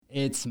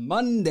It's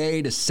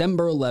Monday,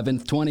 December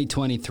 11th,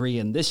 2023,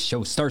 and this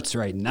show starts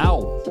right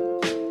now.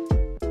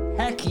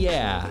 Heck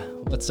yeah.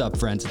 What's up,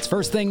 friends? It's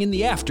first thing in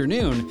the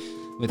afternoon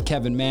with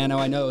Kevin Mano.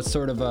 I know it's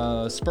sort of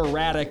a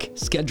sporadic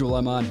schedule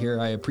I'm on here.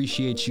 I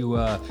appreciate you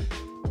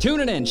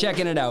tuning in,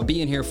 checking it out,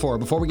 being here for.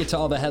 Before we get to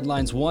all the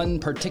headlines, one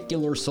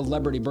particular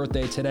celebrity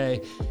birthday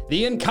today,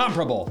 the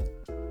incomparable,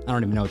 I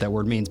don't even know what that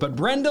word means, but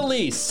Brenda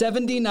Lee,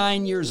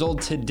 79 years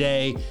old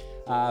today.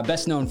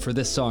 Best known for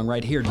this song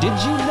right here. Did you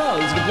know,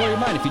 this is going to blow your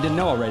mind if you didn't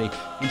know already,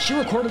 when she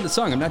recorded the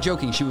song, I'm not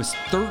joking, she was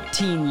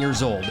 13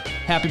 years old.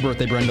 Happy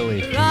birthday, Brenda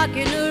Lee.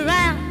 Rocking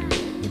around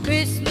the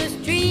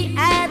Christmas tree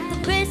at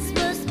the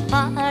Christmas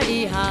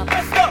party hop.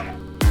 Let's go!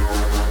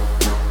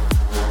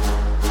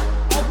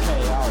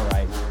 Okay, all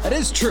right. That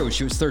is true,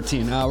 she was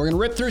 13. We're going to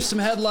rip through some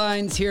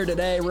headlines here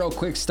today. Real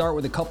quick, start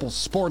with a couple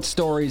sports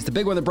stories. The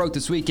big one that broke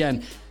this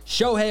weekend,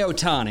 Shohei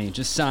Ohtani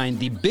just signed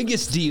the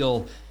biggest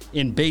deal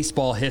in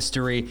baseball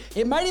history.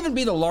 It might even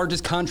be the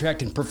largest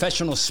contract in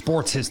professional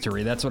sports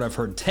history. That's what I've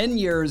heard. 10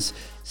 years,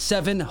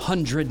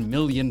 $700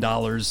 million.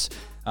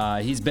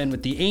 He's been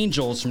with the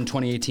Angels from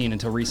 2018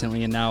 until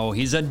recently, and now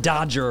he's a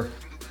Dodger.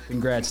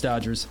 Congrats,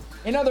 Dodgers.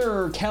 In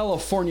other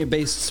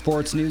California-based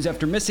sports news,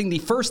 after missing the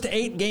first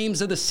 8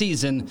 games of the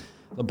season,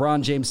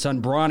 LeBron James'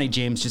 son, Bronny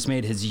James, just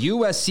made his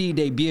USC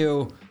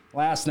debut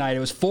last night. It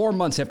was 4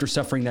 months after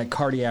suffering that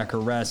cardiac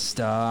arrest.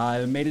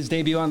 Made his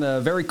debut on the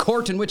very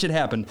court in which it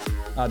happened.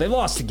 They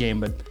lost the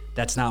game, but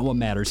that's not what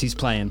matters. He's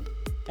playing.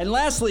 And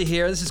lastly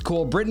here, this is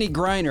cool, Brittany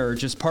Griner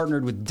just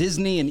partnered with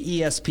Disney and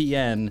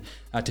ESPN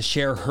to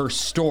share her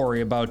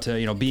story about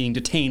being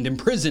detained,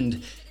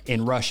 imprisoned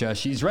in Russia.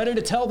 She's ready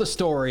to tell the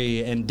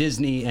story, and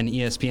Disney and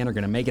ESPN are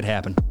going to make it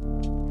happen.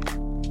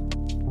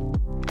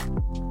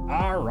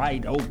 All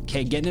right,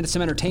 okay, getting into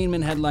some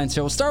entertainment headlines.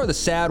 So we'll start with a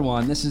sad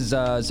one. This is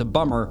a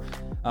bummer.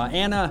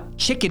 Anna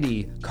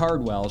Chickadee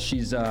Cardwell.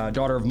 She's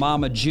daughter of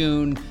Mama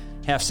June,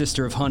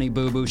 half-sister of Honey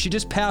Boo Boo. She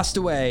just passed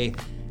away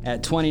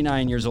at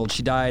 29 years old.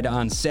 She died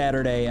on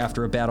Saturday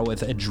after a battle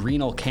with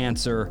adrenal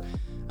cancer.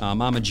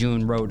 Mama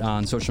June wrote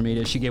on social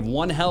media, she gave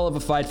one hell of a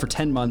fight for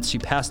 10 months. She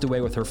passed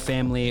away with her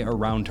family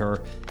around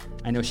her.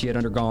 I know she had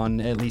undergone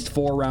at least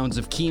 4 rounds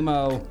of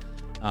chemo.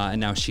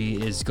 And now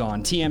she is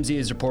gone. TMZ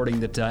is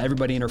reporting that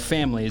everybody in her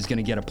family is going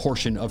to get a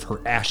portion of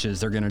her ashes.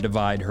 They're going to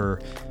divide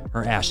her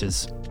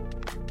ashes.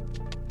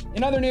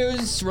 In other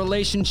news,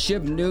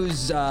 relationship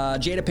news,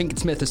 Jada Pinkett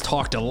Smith has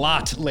talked a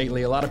lot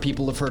lately. A lot of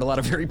people have heard a lot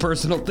of very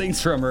personal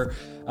things from her.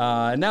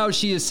 Now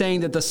she is saying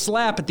that the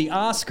slap at the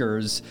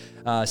Oscars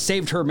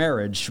saved her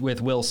marriage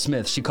with Will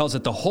Smith. She calls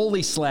it the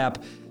holy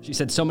slap. She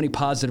said so many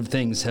positive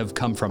things have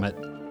come from it.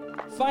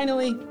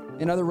 Finally,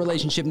 in other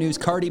relationship news,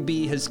 Cardi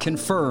B has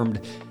confirmed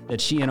that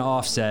she and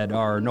Offset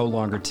are no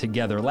longer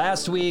together.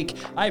 Last week,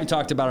 I even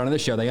talked about it on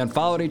this show. They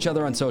unfollowed each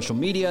other on social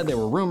media. There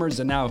were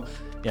rumors, and now,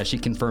 she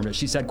confirmed it.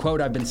 She said,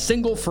 quote, "I've been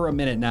single for a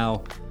minute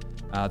now."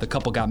 The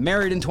couple got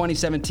married in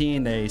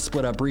 2017. They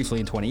split up briefly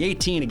in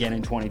 2018, again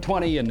in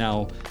 2020, and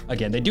now,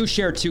 again, they do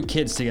share 2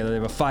 kids together. They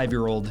have a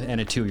 5-year-old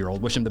and a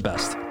 2-year-old. Wish them the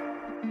best.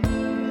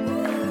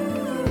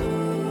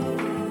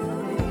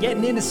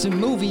 Getting into some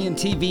movie and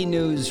TV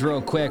news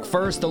real quick.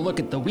 First, a look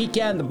at the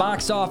weekend, the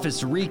box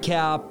office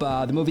recap.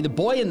 The movie The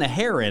Boy and the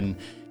Heron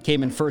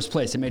came in first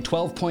place. It made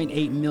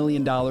 $12.8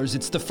 million.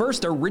 It's the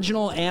first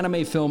original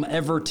anime film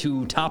ever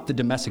to top the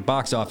domestic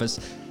box office.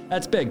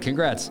 That's big.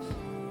 Congrats.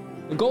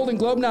 The Golden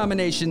Globe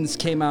nominations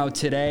came out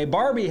today.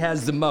 Barbie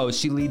has the most.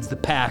 She leads the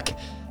pack.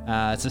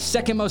 It's the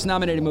second most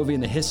nominated movie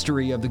in the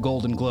history of the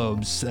Golden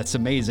Globes. That's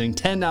amazing.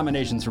 10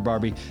 nominations for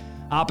Barbie.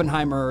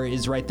 Oppenheimer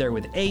is right there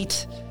with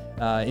 8.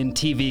 In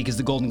TV, because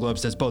the Golden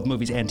Globes does both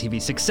movies and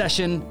TV.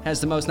 Succession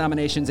has the most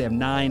nominations. They have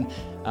 9.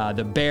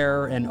 The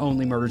Bear and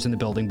Only Murders in the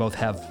Building both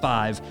have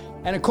 5.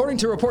 And according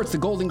to reports, the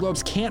Golden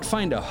Globes can't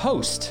find a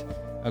host.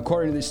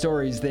 According to these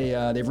stories,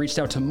 they've reached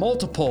out to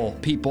multiple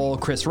people,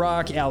 Chris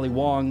Rock, Ali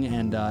Wong,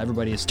 and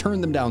everybody has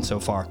turned them down so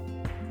far.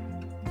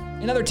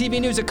 In other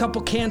TV news, a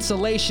couple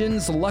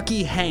cancellations.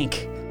 Lucky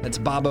Hank, that's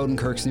Bob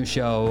Odenkirk's new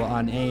show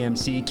on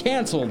AMC,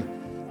 canceled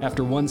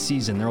after 1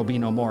 season. There will be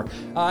no more.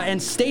 And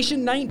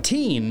Station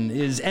 19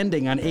 is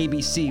ending on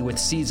ABC with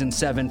season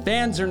 7.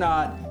 Fans are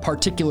not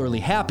particularly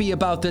happy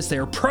about this. They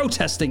are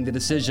protesting the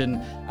decision.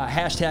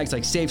 Hashtags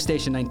like Save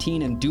Station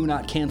 19 and Do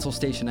Not Cancel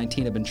Station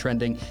 19 have been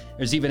trending.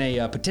 There's even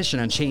a petition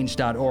on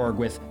change.org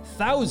with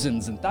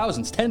thousands and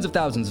thousands, tens of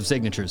thousands of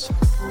signatures.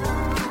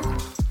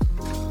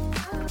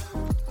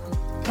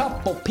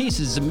 Couple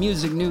pieces of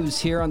music news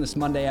here on this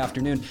Monday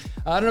afternoon.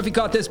 I don't know if you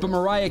caught this, but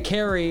Mariah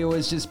Carey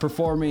was just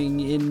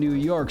performing in New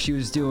York. She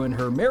was doing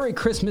her Merry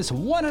Christmas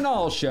One and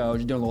All show.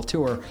 She's doing a little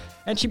tour,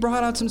 and she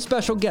brought out some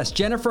special guests.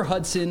 Jennifer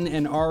Hudson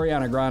and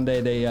Ariana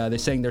Grande. They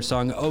sang their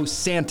song "Oh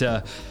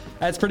Santa."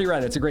 That's pretty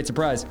rad. That's a great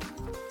surprise.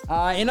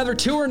 In other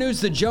tour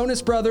news, the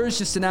Jonas Brothers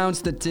just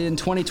announced that in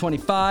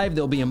 2025,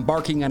 they'll be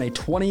embarking on a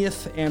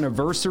 20th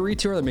anniversary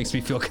tour. That makes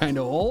me feel kind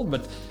of old,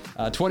 but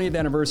 20th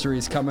anniversary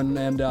is coming.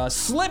 And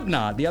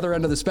Slipknot, the other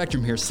end of the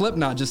spectrum here,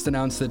 Slipknot just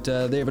announced that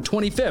they have a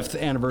 25th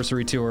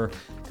anniversary tour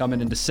coming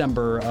in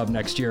December of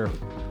next year.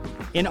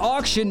 In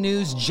auction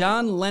news,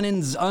 John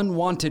Lennon's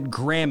unwanted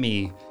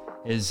Grammy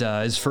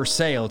is for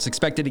sale. It's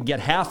expected to get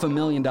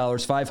 $500,000,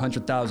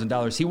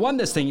 $500,000. He won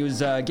this thing. He was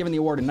given the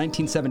award in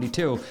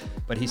 1972,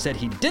 but he said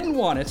he didn't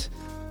want it,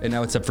 and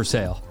now it's up for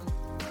sale.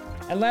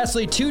 And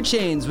lastly, 2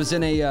 Chainz was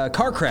in a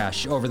car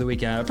crash over the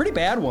weekend. A pretty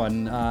bad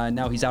one.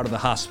 Now he's out of the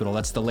hospital.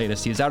 That's the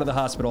latest. He's out of the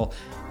hospital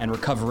and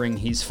recovering.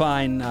 He's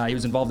fine. He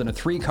was involved in a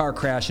 3-car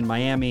crash in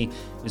Miami.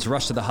 He was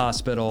rushed to the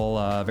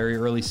hospital very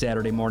early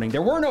Saturday morning.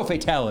 There were no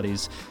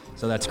fatalities,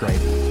 so that's great.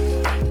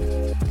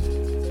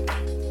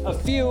 A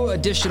few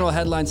additional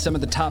headlines, some of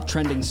the top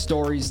trending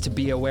stories to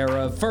be aware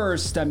of.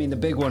 First, the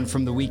big one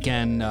from the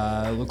weekend,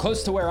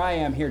 close to where I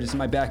am here, just in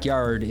my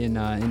backyard in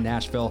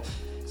Nashville.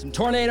 Some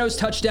tornadoes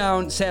touched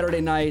down Saturday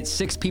night.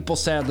 6 people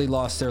sadly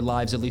lost their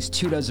lives. At least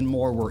 24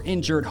 more were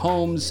injured.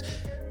 Homes,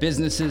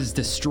 businesses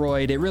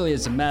destroyed. It really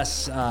is a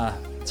mess.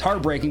 It's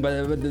heartbreaking,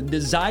 but the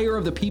desire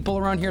of the people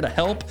around here to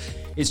help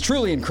is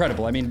truly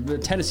incredible.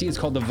 Tennessee is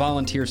called the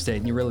volunteer state,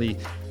 and you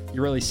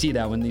really see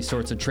that when these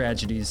sorts of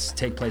tragedies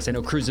take place. I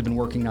know crews have been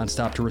working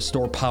nonstop to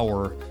restore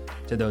power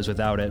to those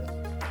without it.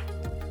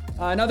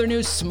 In other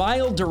news,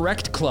 Smile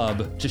Direct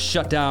Club just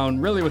shut down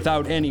really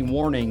without any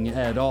warning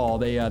at all.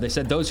 They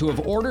said those who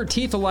have ordered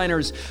teeth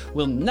aligners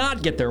will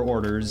not get their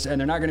orders, and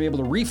they're not going to be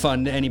able to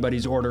refund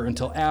anybody's order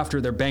until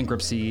after their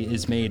bankruptcy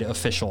is made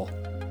official.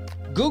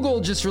 Google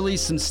just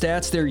released some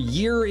stats. Their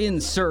year in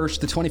search,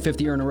 the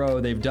 25th year in a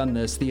row they've done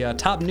this. The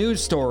top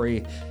news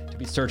story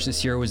searched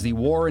this year was the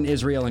war in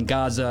Israel and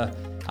Gaza.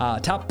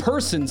 Top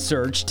person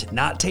searched,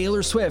 not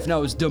Taylor Swift, no,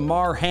 it was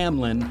Damar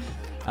Hamlin.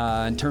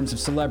 In terms of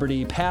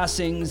celebrity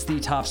passings, the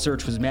top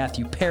search was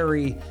Matthew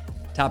Perry.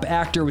 Top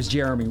actor was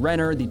Jeremy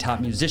Renner. The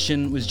top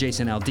musician was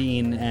Jason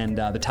Aldean. And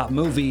the top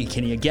movie,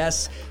 can you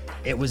guess?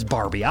 It was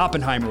Barbie.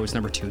 Oppenheimer was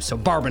number 2, so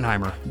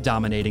Barbenheimer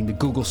dominating the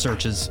Google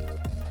searches.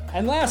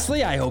 And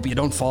lastly, I hope you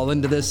don't fall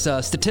into this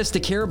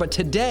statistic here, but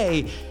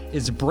today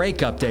is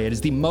breakup day. It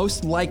is the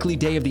most likely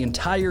day of the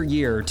entire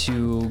year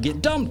to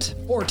get dumped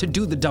or to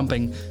do the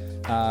dumping.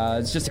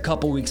 It's just a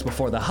couple weeks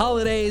before the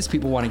holidays.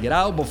 People want to get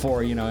out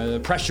before,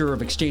 the pressure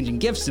of exchanging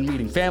gifts and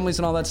meeting families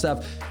and all that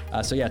stuff.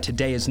 So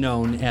today is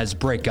known as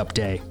breakup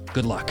day.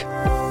 Good luck.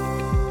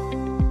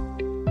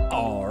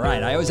 All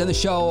right, I always end the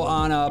show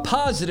on a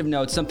positive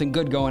note, something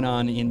good going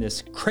on in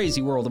this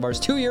crazy world of ours.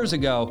 2 years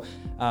ago,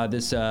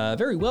 this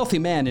very wealthy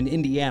man in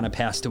Indiana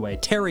passed away.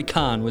 Terry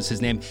Kahn was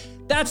his name.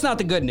 That's not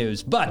the good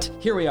news, but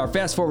here we are.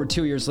 Fast forward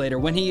 2 years later.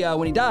 When he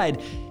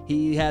died,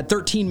 he had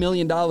 $13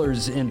 million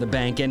in the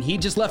bank, and he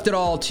just left it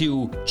all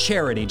to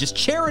charity, just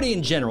charity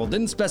in general.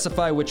 Didn't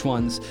specify which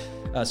ones.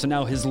 So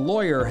now his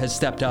lawyer has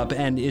stepped up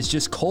and is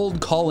just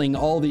cold calling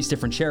all these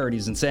different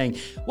charities and saying,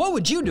 "What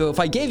would you do if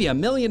I gave you $1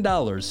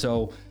 million?"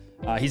 So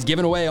he's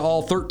given away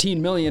all $13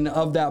 million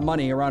of that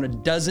money. Around a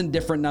dozen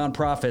different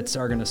nonprofits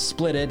are going to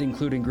split it,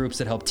 including groups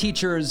that help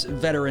teachers,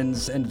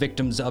 veterans, and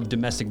victims of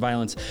domestic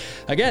violence.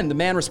 Again, the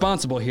man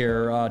responsible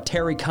here,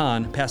 Terry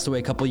Kahn, passed away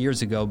a couple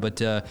years ago, but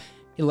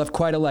he left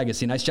quite a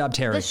legacy. Nice job,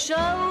 Terry. The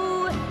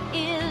show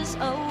is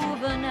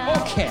over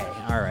now. Okay.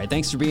 All right.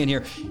 Thanks for being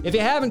here. If you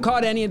haven't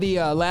caught any of the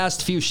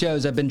last few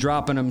shows, I've been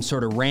dropping them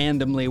sort of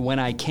randomly when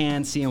I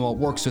can, seeing what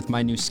works with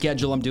my new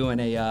schedule. I'm doing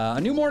a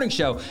new morning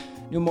show.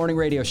 New morning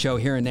radio show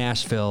here in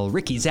Nashville.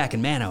 Ricky, Zach,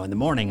 and Mano in the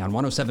morning on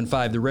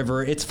 107.5 The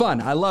River. It's fun.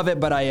 I love it,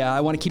 but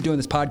I want to keep doing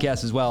this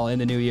podcast as well in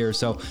the new year.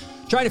 So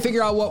trying to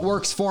figure out what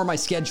works for my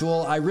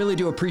schedule. I really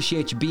do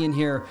appreciate you being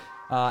here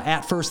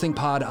at First Thing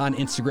Pod on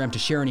Instagram to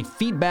share any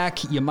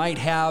feedback you might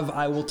have.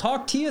 I will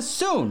talk to you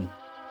soon.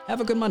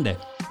 Have a good Monday.